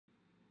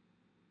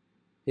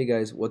Hey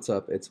guys, what's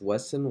up? It's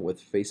Weston with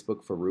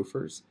Facebook for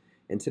Roofers,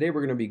 and today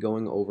we're going to be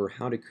going over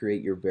how to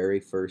create your very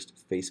first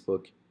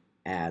Facebook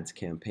ads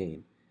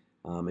campaign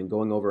and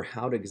going over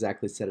how to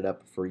exactly set it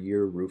up for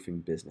your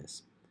roofing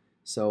business.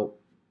 So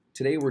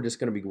today we're just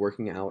going to be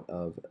working out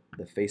of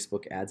the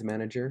Facebook Ads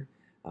Manager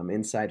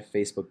inside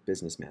Facebook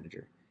Business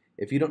Manager.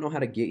 If you don't know how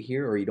to get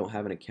here or you don't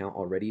have an account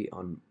already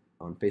on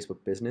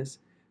Facebook Business,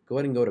 go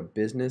ahead and go to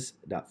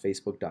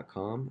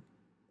business.facebook.com,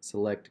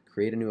 select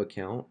create a new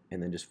account,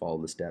 and then just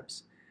follow the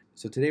steps.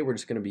 So today we're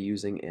just going to be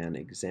using an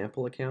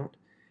example account.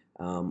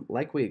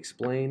 Like we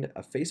explained,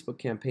 a Facebook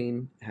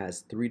campaign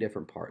has three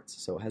different parts.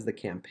 So it has the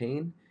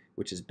campaign,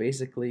 which is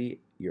basically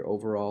your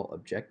overall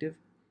objective,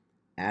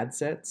 ad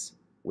sets,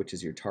 which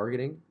is your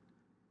targeting,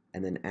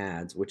 and then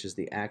ads, which is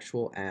the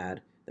actual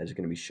ad that is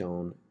going to be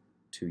shown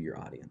to your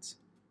audience.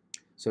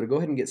 So to go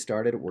ahead and get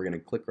started, we're going to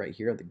click right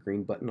here at the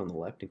green button on the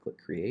left and click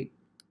create.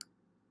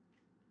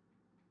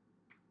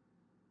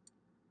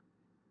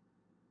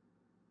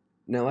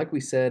 Now, like we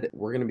said,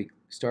 we're going to be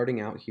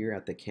starting out here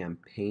at the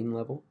campaign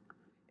level.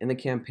 In the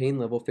campaign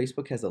level,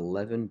 Facebook has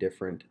 11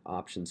 different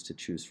options to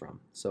choose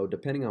from. So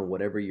depending on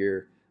whatever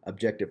your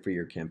objective for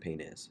your campaign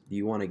is. Do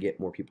you want to get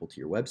more people to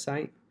your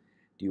website?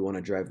 Do you want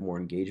to drive more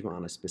engagement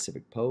on a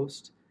specific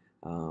post?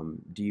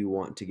 Do you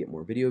want to get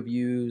more video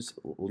views,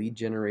 lead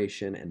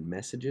generation, and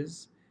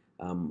messages?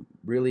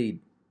 Really,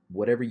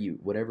 whatever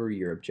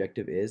your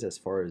objective is as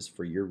far as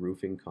for your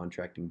roofing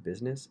contracting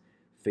business,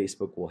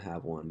 Facebook will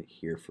have one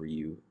here for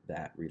you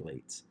that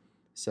relates.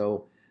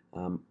 So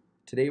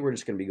today we're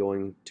just going to be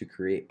going to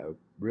create a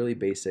really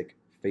basic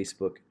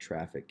Facebook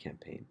traffic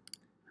campaign.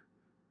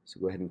 So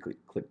go ahead and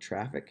click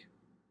traffic.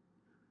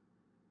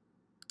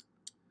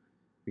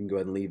 You can go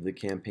ahead and leave the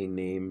campaign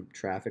name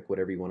traffic,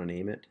 whatever you want to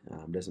name it,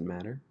 doesn't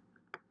matter.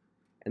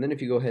 And then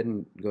if you go ahead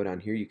and go down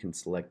here, you can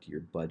select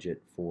your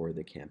budget for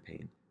the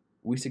campaign.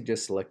 We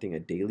suggest selecting a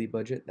daily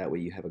budget, that way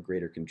you have a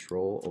greater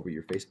control over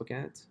your Facebook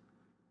ads.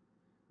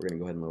 We're going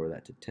to go ahead and lower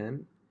that to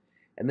 10.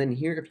 And then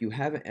here, if you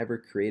haven't ever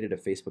created a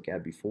Facebook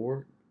ad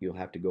before, you'll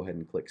have to go ahead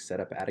and click Set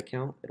Up Ad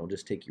Account. It'll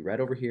just take you right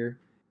over here,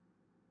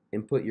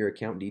 input your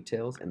account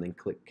details, and then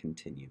click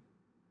Continue.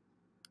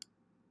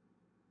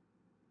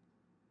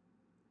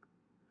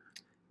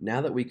 Now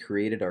that we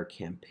created our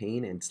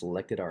campaign and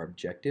selected our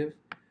objective,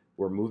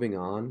 we're moving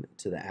on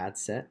to the ad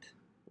set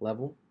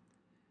level.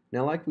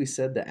 Now, like we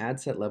said, the ad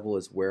set level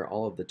is where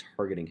all of the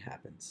targeting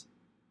happens.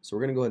 So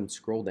we're going to go ahead and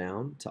scroll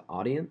down to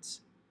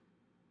Audience.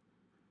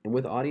 And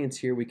with audience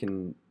here, we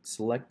can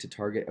select to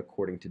target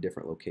according to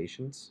different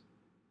locations.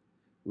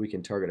 We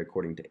can target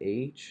according to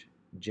age,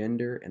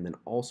 gender, and then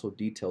also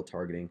detailed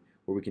targeting,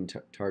 where we can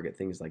target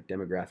things like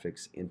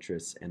demographics,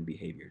 interests, and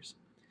behaviors.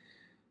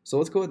 So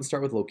let's go ahead and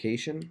start with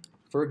location.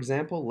 For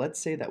example, let's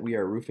say that we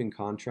are a roofing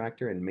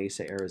contractor in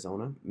Mesa,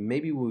 Arizona.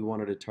 Maybe we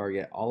wanted to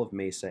target all of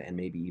Mesa and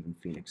maybe even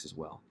Phoenix as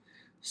well.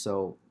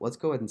 So let's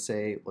go ahead and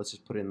say, let's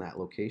just put in that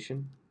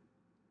location,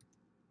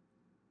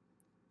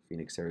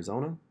 Phoenix,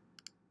 Arizona.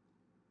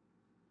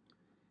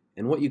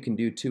 And what you can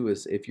do too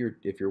is if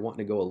you're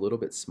wanting to go a little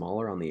bit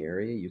smaller on the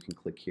area, you can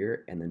click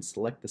here and then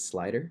select the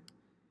slider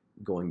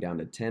going down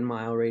to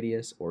 10-mile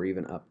radius or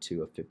even up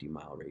to a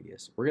 50-mile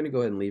radius. We're going to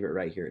go ahead and leave it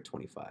right here at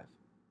 25.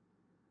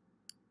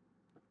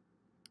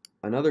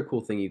 Another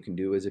cool thing you can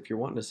do is if you're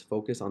wanting to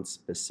focus on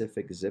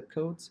specific zip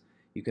codes,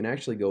 you can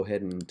actually go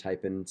ahead and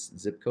type in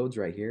zip codes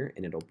right here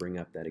and it'll bring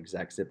up that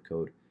exact zip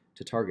code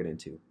to target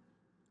into.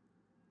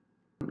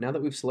 Now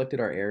that we've selected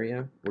our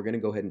area, we're going to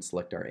go ahead and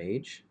select our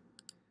age.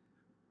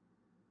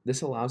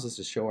 This allows us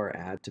to show our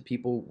ad to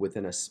people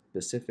within a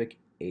specific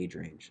age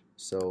range.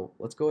 So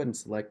let's go ahead and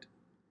select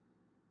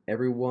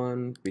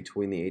everyone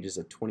between the ages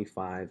of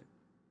 25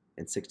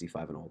 and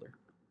 65 and older.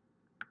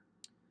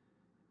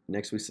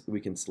 Next,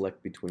 we can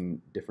select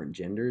between different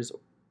genders.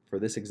 For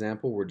this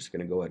example, we're just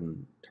going to go ahead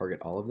and target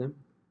all of them.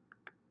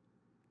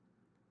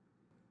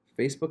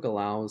 Facebook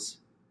allows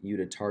you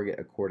to target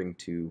according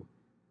to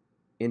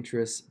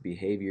interests,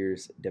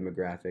 behaviors,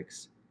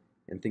 demographics,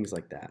 and things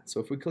like that. So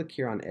if we click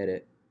here on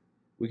Edit,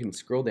 we can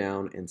scroll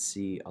down and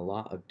see a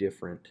lot of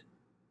different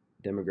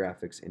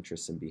demographics,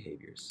 interests, and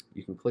behaviors.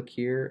 You can click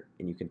here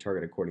and you can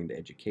target according to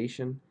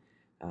education,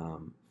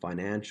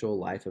 financial,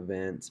 life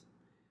events.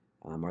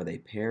 Are they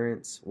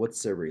parents?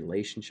 What's their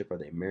relationship? Are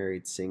they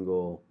married,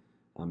 single,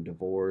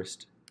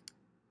 divorced?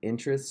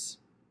 Interests,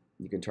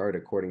 you can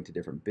target according to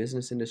different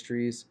business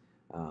industries.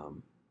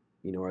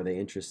 Are they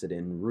interested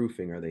in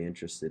roofing? Are they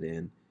interested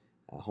in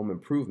home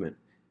improvement?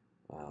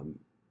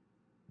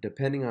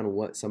 Depending on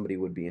what somebody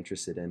would be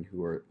interested in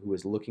who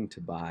is looking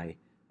to buy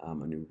a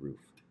new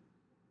roof.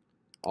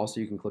 Also,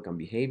 you can click on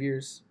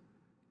behaviors,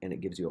 and it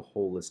gives you a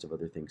whole list of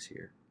other things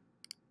here.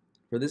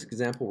 For this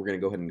example, we're going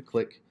to go ahead and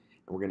click,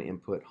 and we're going to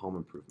input home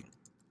improvement.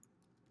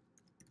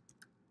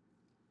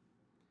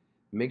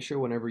 Make sure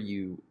whenever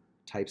you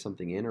type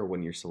something in or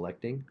when you're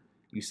selecting,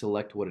 you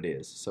select what it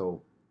is.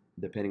 So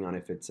depending on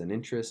if it's an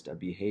interest, a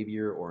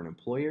behavior, or an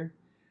employer,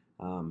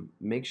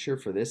 make sure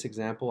for this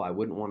example, I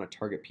wouldn't want to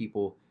target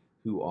people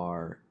who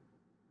are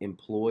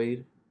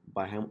employed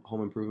by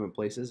home improvement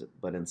places,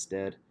 but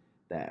instead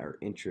that are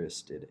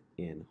interested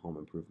in home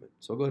improvement.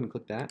 So I'll go ahead and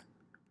click that.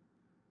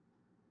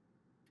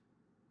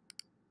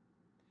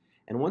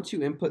 And once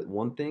you input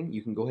one thing,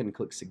 you can go ahead and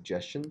click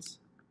suggestions,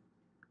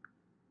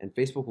 and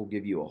Facebook will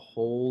give you a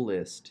whole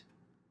list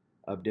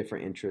of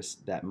different interests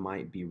that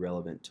might be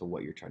relevant to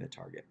what you're trying to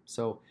target.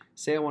 So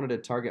say I wanted to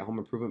target home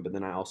improvement, but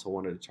then I also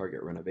wanted to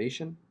target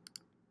renovation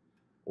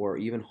or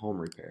even home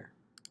repair.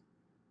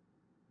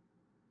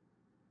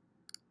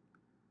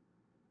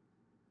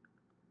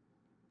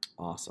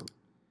 Awesome.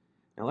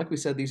 Now, like we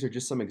said, these are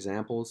just some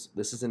examples.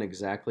 This isn't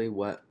exactly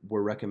what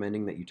we're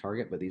recommending that you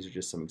target, but these are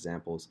just some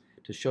examples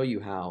to show you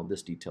how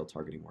this detailed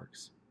targeting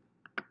works.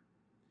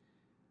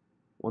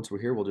 Once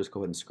we're here, we'll just go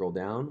ahead and scroll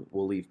down.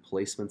 We'll leave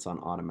placements on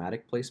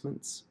automatic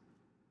placements.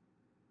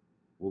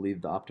 We'll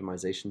leave the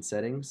optimization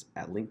settings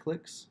at link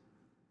clicks,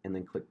 and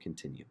then click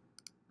continue.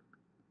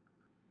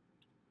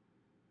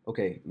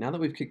 Okay, now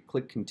that we've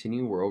clicked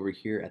continue, we're over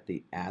here at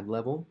the ad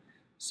level.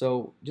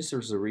 So just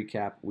as a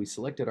recap, we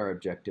selected our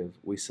objective.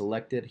 We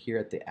selected here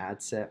at the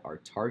ad set our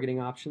targeting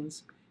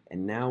options,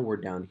 and now we're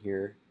down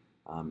here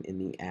in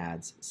the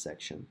ads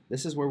section.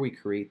 This is where we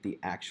create the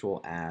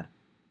actual ad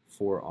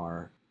for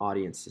our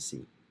audience to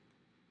see.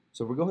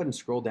 So if we go ahead and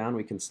scroll down,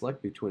 we can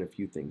select between a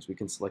few things. We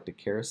can select a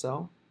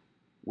carousel,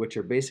 which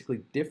are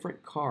basically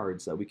different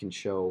cards that we can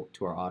show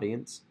to our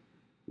audience.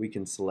 We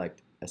can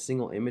select a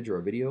single image or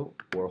a video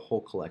or a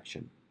whole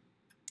collection.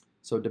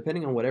 So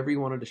depending on whatever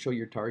you wanted to show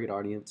your target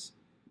audience,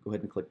 go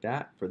ahead and click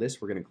that. For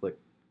this, we're going to click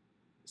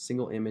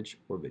single image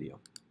or video.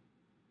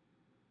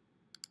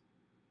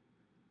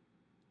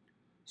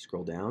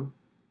 Scroll down.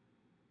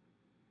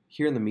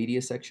 Here in the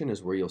media section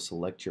is where you'll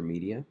select your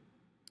media.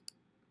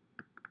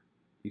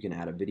 You can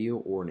add a video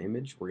or an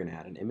image. We're going to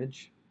add an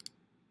image.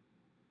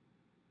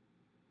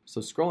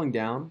 So scrolling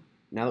down,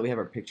 now that we have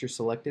our picture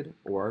selected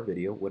or our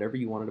video, whatever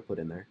you wanted to put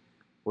in there,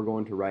 we're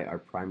going to write our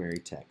primary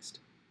text.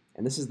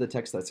 And this is the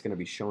text that's going to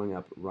be showing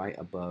up right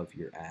above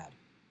your ad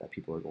that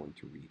people are going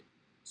to read.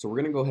 So we're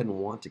going to go ahead and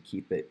want to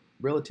keep it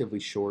relatively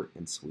short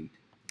and sweet.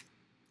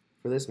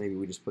 For this, maybe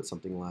we just put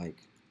something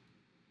like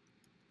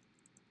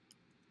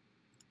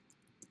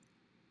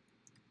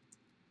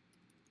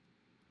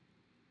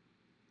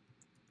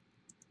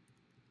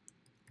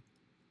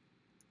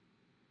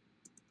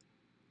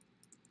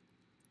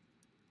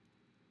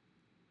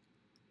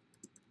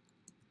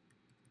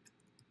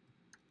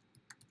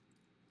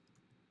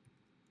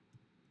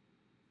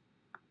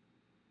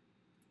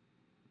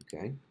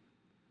okay.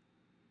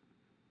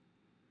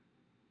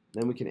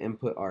 Then we can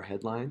input our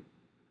headline.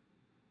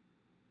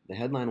 The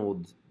headline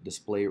will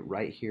display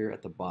right here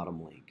at the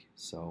bottom link.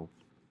 So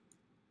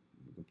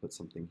we can put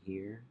something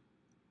here.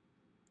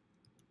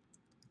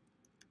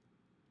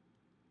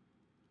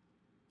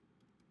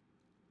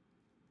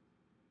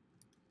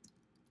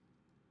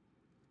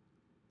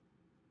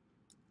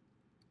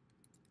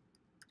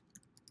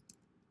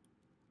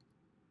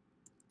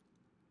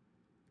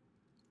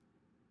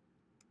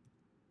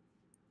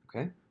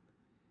 Okay.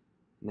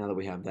 Now that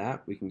we have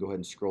that, we can go ahead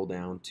and scroll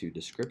down to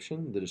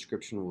description. The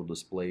description will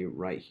display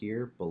right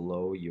here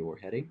below your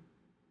heading.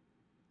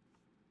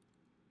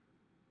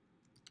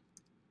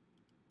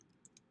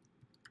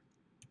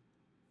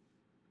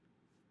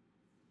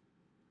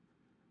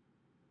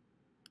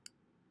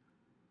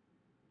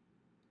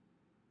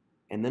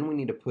 And then we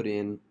need to put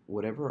in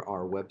whatever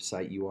our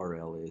website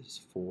URL is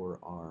for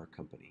our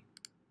company.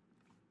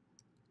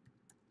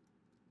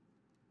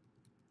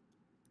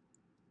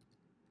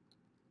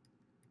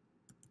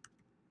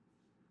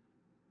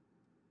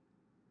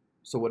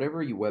 So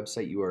whatever your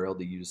website URL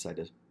that you decide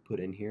to put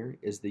in here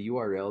is the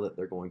URL that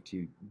they're going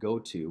to go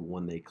to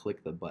when they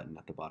click the button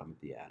at the bottom of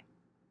the ad.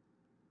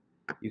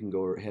 You can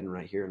go ahead and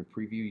right here and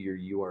preview your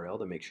URL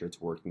to make sure it's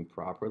working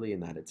properly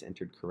and that it's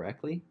entered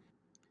correctly.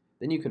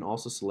 Then you can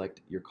also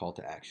select your call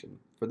to action.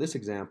 For this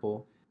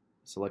example,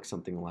 select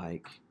something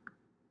like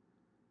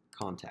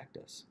contact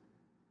us.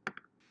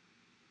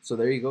 So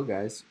there you go,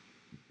 guys.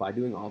 By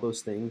doing all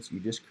those things, you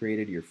just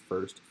created your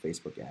first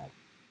Facebook ad.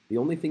 The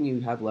only thing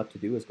you have left to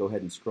do is go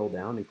ahead and scroll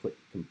down and click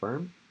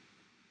confirm.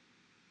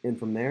 And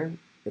from there,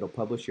 it'll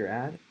publish your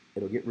ad,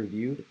 it'll get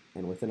reviewed,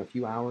 and within a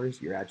few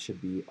hours, your ad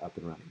should be up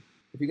and running.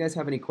 If you guys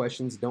have any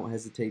questions, don't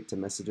hesitate to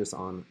message us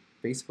on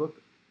Facebook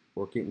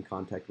or get in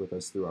contact with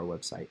us through our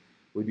website.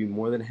 We'd be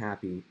more than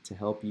happy to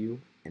help you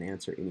and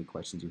answer any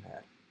questions you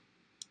had.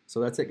 So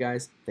that's it,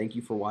 guys. Thank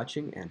you for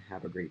watching and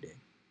have a great day.